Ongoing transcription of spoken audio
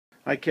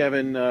Hi,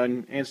 Kevin.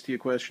 Answer your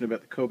question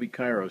about the Coby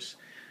kyros.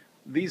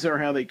 These are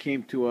how they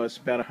came to us.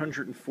 About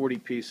 140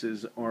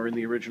 pieces are in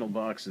the original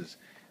boxes.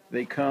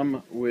 They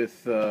come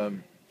with a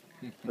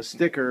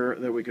sticker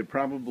that we could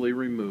probably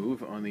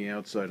remove on the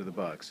outside of the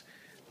box.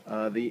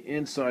 The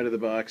inside of the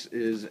box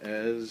is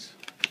as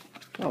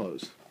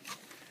follows.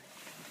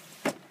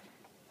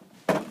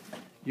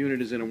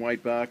 Unit is in a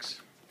white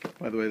box.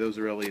 By the way, those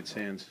are Elliot's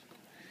hands.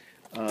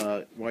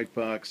 White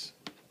box.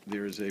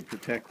 There is a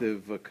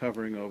protective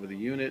covering over the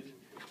unit.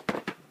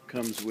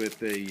 Comes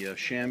with a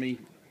chamois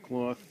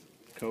cloth,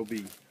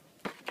 Coby,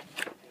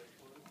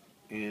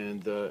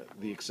 and the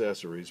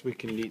accessories. We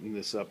can neaten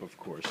this up, of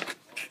course.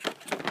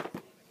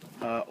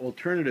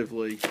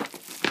 Alternatively,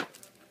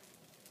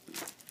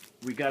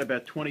 we got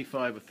about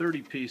 25 or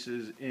 30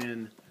 pieces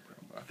in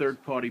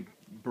third-party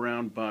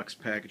brown box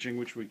packaging,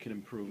 which we can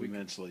improve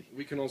immensely.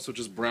 We can also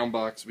just brown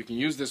box. We can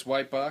use this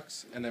white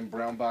box and then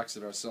brown box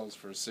it ourselves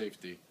for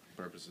safety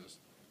purposes.